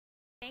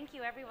Thank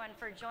you, everyone,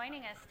 for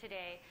joining us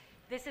today.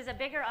 This is a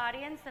bigger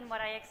audience than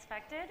what I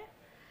expected,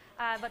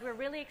 but we're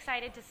really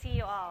excited to see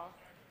you all.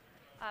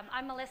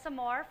 I'm Melissa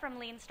Moore from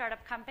Lean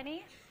Startup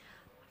Company.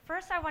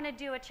 First, I want to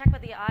do a check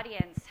with the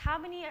audience. How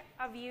many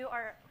of you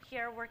are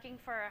here working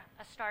for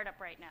a startup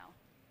right now?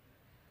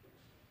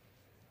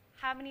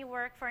 How many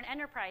work for an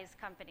enterprise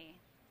company?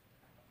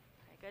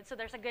 Okay, good. So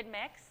there's a good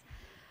mix.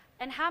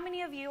 And how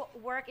many of you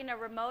work in a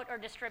remote or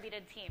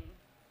distributed team?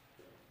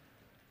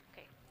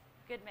 Okay,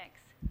 good mix.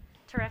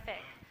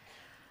 Terrific.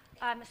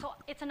 So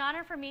it's an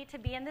honor for me to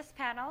be in this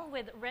panel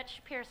with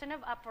Rich Pearson of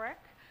Upwork.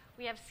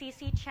 We have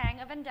CC Chang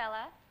of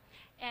Andela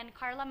and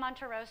Carla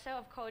Monteroso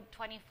of Code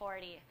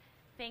 2040.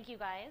 Thank you,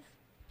 guys.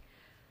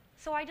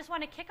 So I just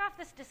want to kick off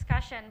this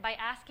discussion by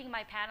asking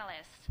my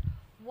panelists,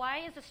 why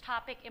is this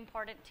topic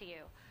important to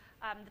you?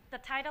 The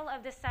title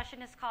of this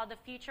session is called The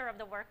Future of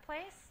the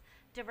Workplace,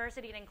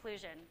 Diversity and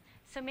Inclusion.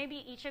 So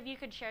maybe each of you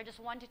could share just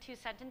 1 to 2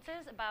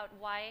 sentences about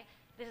why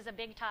this is a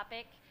big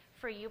topic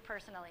for you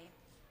personally.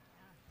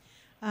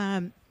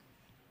 I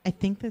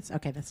think that's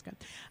good.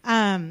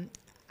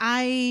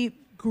 I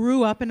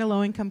grew up in a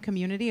low-income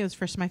community. It was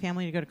first in my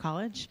family to go to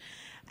college,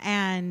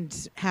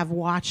 and have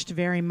watched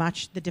very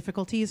much the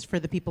difficulties for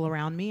the people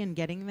around me in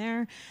getting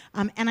there.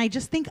 And I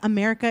just think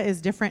America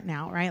is different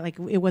now, right? Like,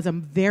 it was a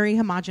very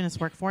homogenous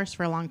workforce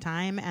for a long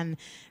time, and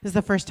this is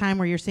the first time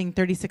where you're seeing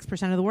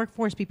 36% of the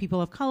workforce be people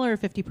of color,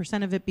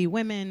 50% of it be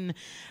women,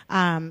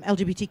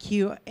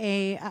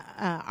 LGBTQA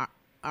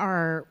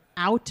are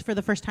out for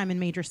the first time in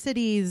major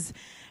cities.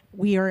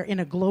 We are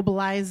in a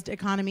globalized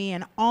economy,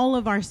 and all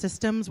of our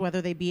systems,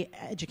 whether they be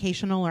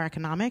educational or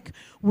economic,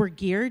 were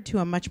geared to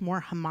a much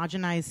more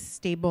homogenized,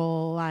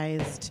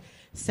 stabilized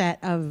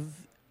set of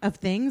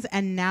things.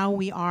 And now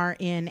we are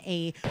in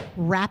a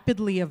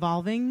rapidly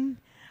evolving,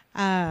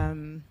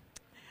 and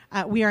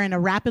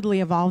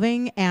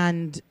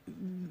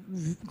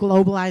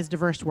globalized,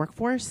 diverse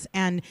workforce.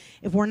 And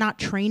if we're not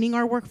training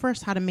our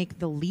workforce how to make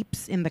the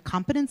leaps in the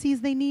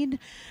competencies they need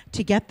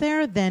to get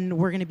there, then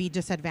we're going to be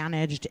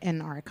disadvantaged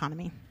in our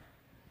economy.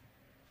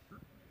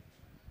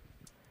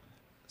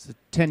 So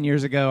 10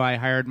 years ago, I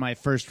hired my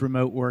first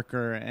remote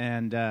worker,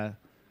 and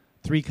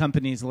 3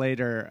 companies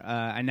later,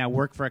 I now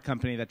work for a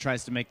company that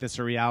tries to make this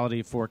a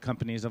reality for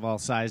companies of all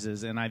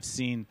sizes. And I've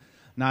seen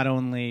not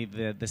only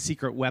the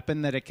secret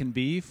weapon that it can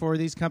be for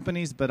these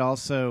companies, but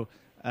also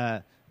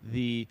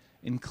the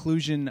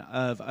inclusion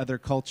of other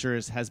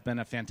cultures has been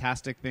a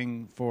fantastic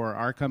thing for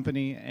our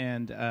company,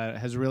 and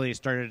has really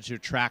started to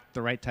attract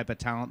the right type of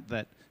talent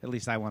that at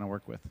least I want to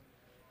work with.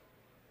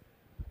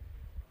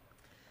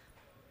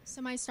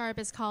 So my startup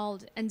is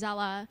called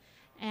Andela,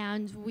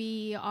 and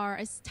we are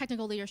a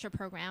technical leadership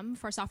program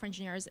for software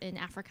engineers in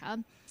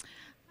Africa.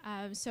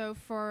 So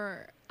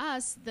for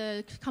us,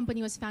 the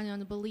company was founded on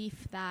the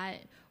belief that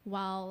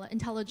while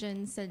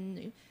intelligence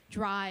and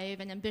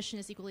drive and ambition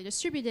is equally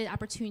distributed,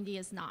 opportunity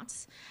is not.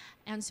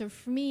 And so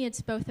for me,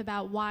 it's both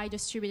about why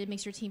distributed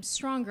makes your team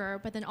stronger,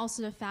 but then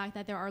also the fact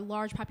that there are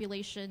large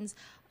populations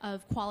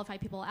of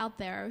qualified people out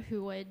there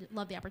who would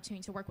love the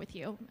opportunity to work with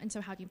you. And so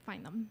how do you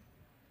find them?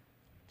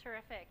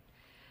 Terrific.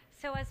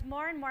 So as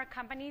more and more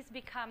companies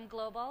become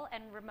global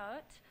and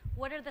remote,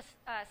 what are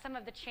some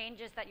of the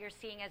changes that you're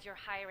seeing as you're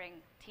hiring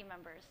team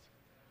members?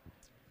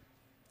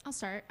 I'll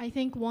start. I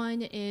think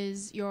one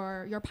is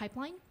your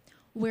pipeline.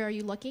 Where are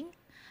you looking?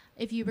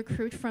 If you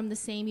recruit from the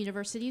same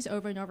universities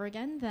over and over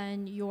again,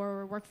 then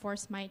your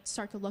workforce might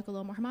start to look a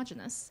little more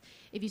homogenous.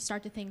 If you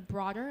start to think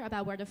broader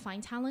about where to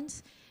find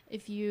talent,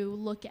 if you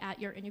look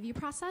at your interview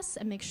process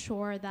and make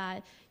sure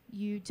that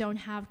you don't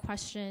have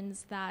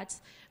questions that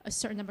a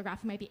certain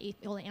demographic might be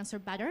able to answer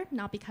better,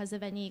 not because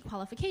of any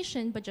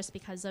qualification, but just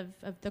because of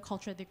the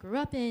culture they grew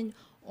up in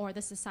or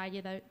the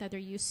society that they're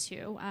used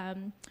to.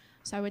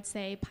 So I would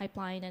say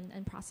pipeline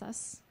and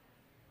process.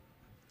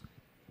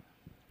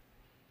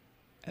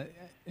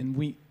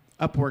 And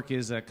Upwork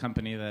is a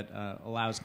company that allows